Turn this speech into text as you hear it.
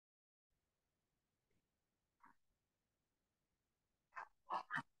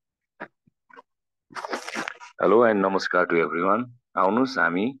Hello and namaskar to everyone. आउनुस्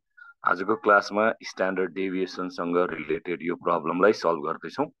हामी आजको क्लासमा स्ट्यान्डर्ड डेभिएसन सँग रिलेटेड यो प्रब्लमलाई सल्भ गर्दै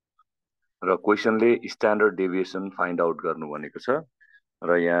छौं र क्वेशनले स्ट्यान्डर्ड डेभिएसन फाइन्ड आउट गर्नु भनेको छ र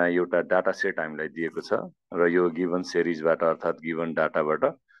यहाँ एउटा डाटा सेट हामीलाई दिएको छ र यो गिवन सिरिजबाट अर्थात गिवन डाटाबाट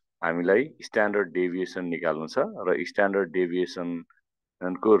हामीलाई स्ट्यान्डर्ड डेभिएसन निकाल्नु छ र स्ट्यान्डर्ड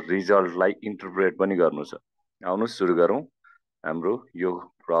डेभिएसनको रिजल्टलाई इन्टरप्रेट पनि गर्नु छ। आउनुस् सुरु गरौं हाम्रो यो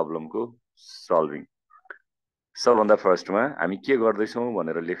प्रब्लमको सल्भिङ। सबभन्दा फर्स्टमा हामी के गर्दैछौं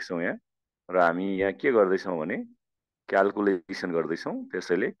भनेर लेख्छौं यहाँ र हामी यहाँ के गर्दैछौं भने क्याल्कुलेसन गर्दैछौं।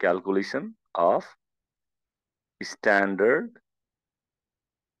 त्यसैले calculation of standard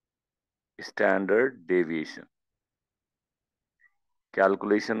deviation,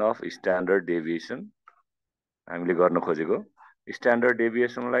 calculation of standard deviation हामीले गर्न खोजेको। स्ट्यान्डर्ड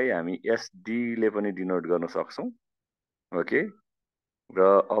डेभिएसनलाई हामी एसडी ले पनि डिनोट गर्न सक्छौं। ओके, र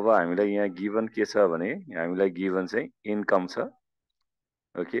अब हामीलाई यहाँ गिवन के छ भने हामीलाई गिवन चाहिँ इन्कम छ।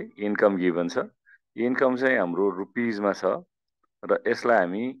 ओके, इन्कम गिवन छ। इन्कम चाहिँ हाम्रो रुपीजमा छ र यसलाई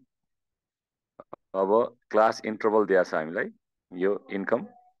हामी अब क्लास इन्टरभल दिया छ हामीलाई यो इन्कम।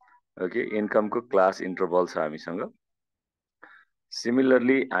 ओके, इन्कमको क्लास इन्टरभल छ हामीसँग।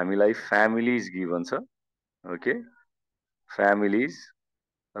 सिमिलरली हामीलाई फ्यामिलीज गिवन छ। ओके, फ्यामिलीज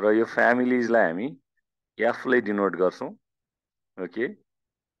र यो फ्यामिलीजलाई हामी एफ ले डिनोट गर्छौं। ओके,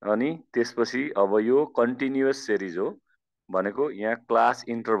 अनि त्यसपछि अब यो कन्टिन्युअस सिरिज हो भनेको यहाँ क्लास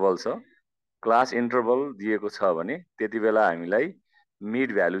इन्टरभल छ। क्लास इन्टरभल दिएको छ भने त्यति बेला हामीलाई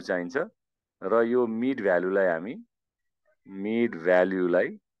मिड भ्यालु चाहिन्छ र यो मिड भ्यालुलाई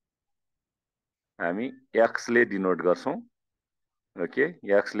हामी एक्स ले डिनोट गर्छौं। ओके,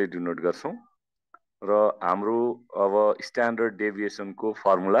 एक्स ले डिनोट गर्छौं र हाम्रो अब स्ट्यान्डर्ड डेभिएसनको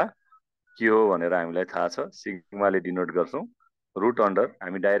फर्मुला के हो भनेर हामीलाई थाहा छ। सिग्मा ले डिनोट गर्छौं। रुट अन्डर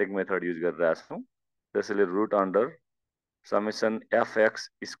हामी डाइरेक्ट मेथड युज गरिरहेका छौं। त्यसैले root under summation FX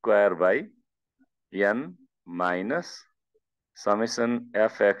square by an minus summation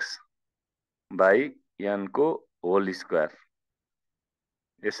FX by an को होल स्क्वायर।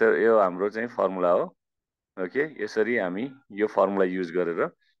 यसरी यो हाम्रो चाहिँ फर्मुला हो। ओके, यसरी हामी यो फर्मुला युज गरेर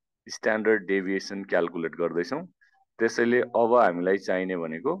स्ट्यान्डर्ड डेभिएसन क्याल्कुलेट गर्दैछौं। त्यसैले अब हामीलाई चाहिने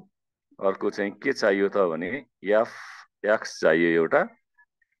भनेको अर्को चाहिँ के चाहियो त भने एफ एक्स चाहियो एउटा,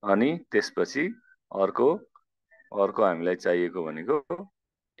 अनि त्यसपछि अर्को हामीलाई चाहिएको भनेको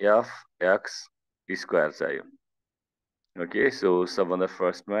एफ एक्स स्क्वायर चाहियो। ओके, सो सबभन्दा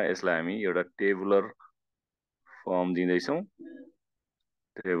फर्स्टमा यसलाई हामी एउटा टेबुलर फर्म दिँदैछौं।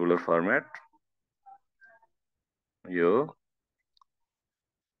 टेबुलर फर्मेट यो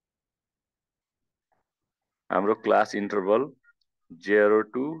हाम्रो class interval 0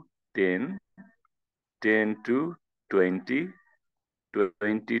 to 10, 10 to 20,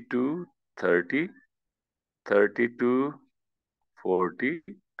 20 to 30, 30 to 40,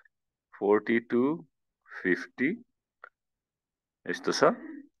 40 to 50 यस्तो छ।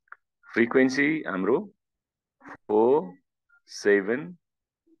 फ्रिक्वेन्सी हाम्रो 4, 7,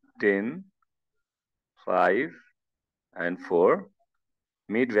 10, 5 and 4।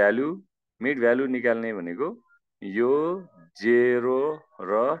 मिड भ्यालु निकाल्ने भनेको यो 0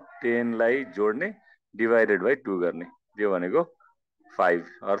 र 10 लाई जोड्ने डिवाइडेड बाई 2 गर्ने, त्यो भनेको 5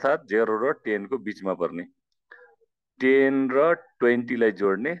 अर्थात 0 र 10 को बीचमा पर्ने। 10 र 20 लाई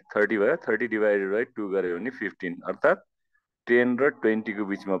जोड्ने 30 भयो, 30 डिवाइडेड बाई 2 गर्यो भने 15 अर्थात 10 र 20 को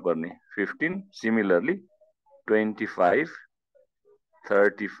बीचमा पर्ने 15। सिमिलरली 25,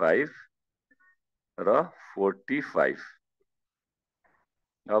 35 र 45।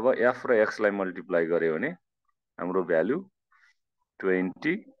 अब एफ र एक्स लाई मल्टिप्लाई गर्यो भने हाम्रो भ्यालु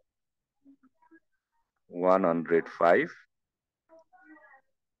 20, 105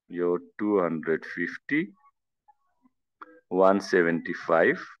 यो 250,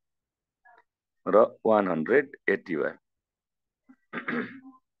 175 र 180 भयो।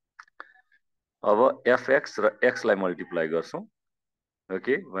 अब एफएक्स र एक्स लाई मल्टिप्लाई गर्छौं।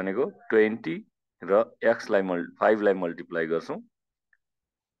 ओके, भनेको 20 र एक्स लाई 5 लाई मल्टिप्लाई गर्छौं।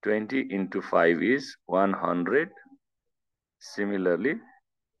 20 into 5 is 100. Similarly,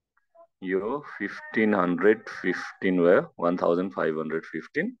 यो 1515 भयो,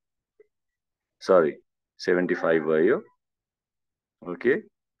 1515 सरी 75 भयो। ओके,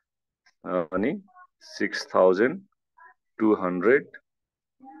 अनि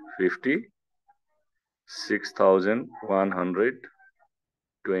 6250,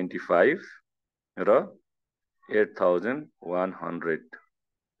 6125 र 8100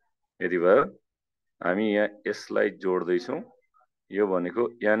 यदि भयो। हामी यहाँ यसलाई जोड्दैछौं। यो भनेको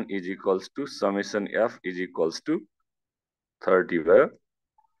n is equals to summation F is equals to 30 भयो।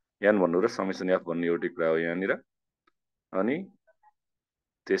 n भन्नु र समेसन f भन्नु एउटै कुरा हो यहाँनिर अनि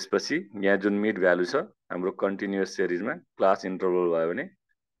त्यसपछि यहाँ जुन मिड भ्यालु छ हाम्रो कन्टिन्युअस सिरिजमा क्लास इन्टरभल भयो भने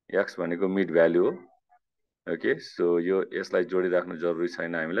x भनेको मिड भ्यालु हो ओके सो यो यसलाई जोडिराख्नु जरुरी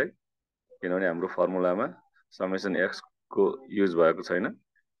छैन हामीलाई किनभने हाम्रो फर्मुलामा समेसन x को युज भएको छैन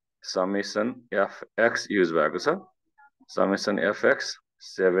समेसन fx युज भएको छ समेसन fx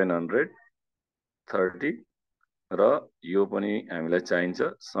 730 र यो पनि हामीलाई चाहिन्छ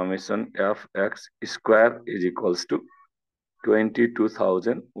summation fx square is equals to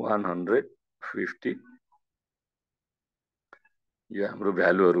 22,150 यो हाम्रो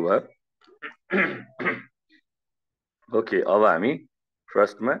भ्यालुहरु भयो ओके अब हामी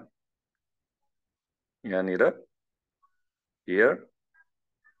फर्स्टमा यहाँनिर हियर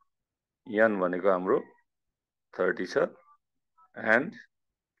n भनेको हाम्रो 30 छ एन्ड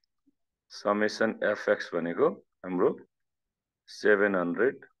समेसन fx भनेको हाम्रो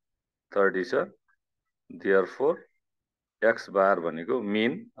 730 छ देयरफोर x बार भनेको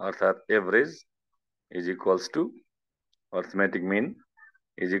मीन अर्थात average is equals to arithmetic mean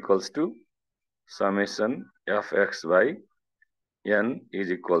is equals to summation fx by n is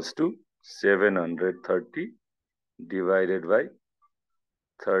equals to 730 divided by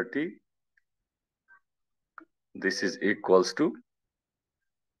 30. This is equals to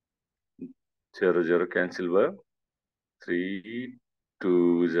 0 0 cancel by 3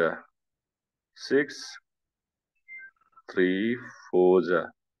 2 is 6 3 4 is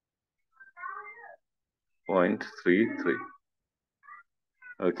 0.33.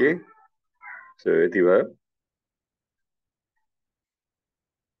 Okay. So यति भयो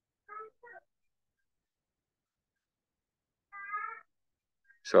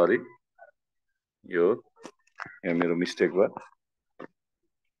sorry यो मेरो mistake भयो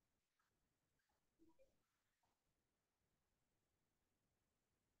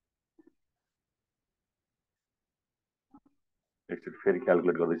एकचोटि फेरि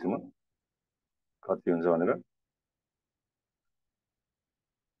calculate गर्दैछु म कति हुन्छ भनेर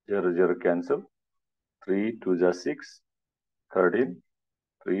 0 0 क्यान्सल 3 2 is 6 13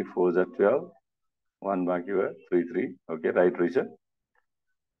 3 4 is 12 1 बाँकी भयो 3 3 ओके राइट रहेछ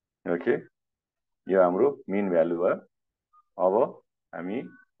ओके यो हाम्रो मीन भ्यालु भयो अब हामी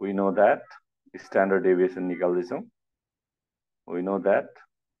we know that standard deviation निकाल्दैछौं we know that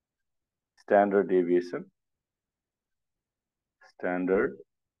standard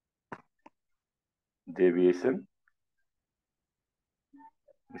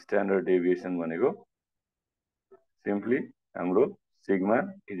deviation भनेको सिम्पली हाम्रो sigma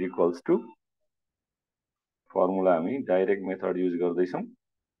is equals to formula हामी डाइरेक्ट मेथड युज गर्दैछौं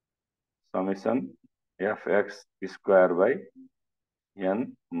summation fx square by n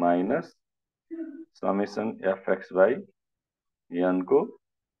minus summation fx by n को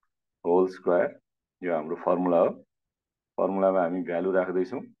होल स्क्वायर यो हाम्रो formula हो फर्मुलामा हामी value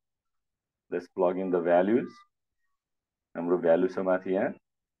राख्दैछौं let's plug in the values हाम्रो भ्यालु छ माथि यहाँ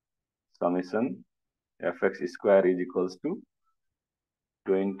summation fx square is equals to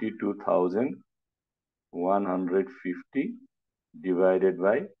 22,150 divided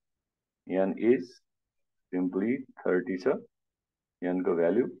by n is simply 30 छ n को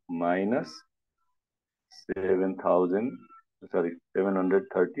value minus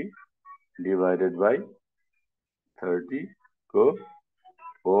 730 divided by 30 को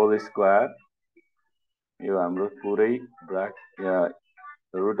whole square यो हाम्रो पुरै ब्रैकेट या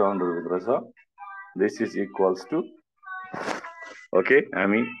रुट अंडर भित्र छ this is equals to okay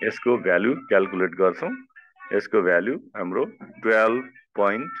हामी यसको भ्यालु क्याल्कुलेट गर्छौं यसको भ्यालु हाम्रो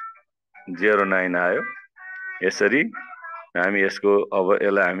 12.09 आयो यसरी हामी यसको अब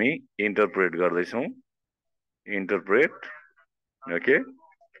यसलाई हामी इन्टरप्रेट गर्दैछौं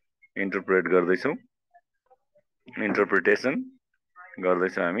इन्टरप्रिटेसन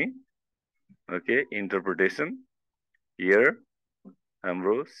गर्दैछौं हामी ओके इन्टरप्रिटेसन हियर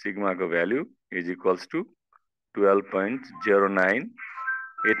हाम्रो सिग्मा को value is equals to 12.09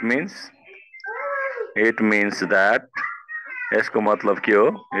 it means that यसको मतलब के हो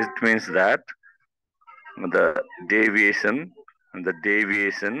it means that the deviation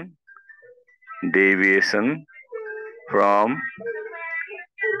from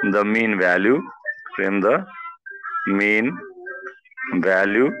the mean value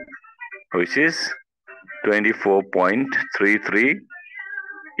which is 24.33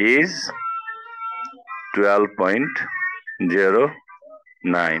 is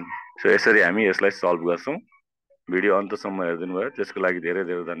 12.09 so यसरी हामी यसलाई सल्भ गर्छौं भिडियो अन्तसम्म हेर्दिनु भयो त्यसको लागि धेरै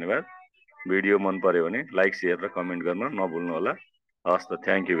धेरै धन्यवाद भिडियो मन पर्यो भने लाइक शेयर र कमेन्ट गर्न नभुल्नु होला हस् त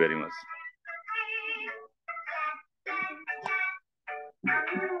थ्यांक यू भेरी मच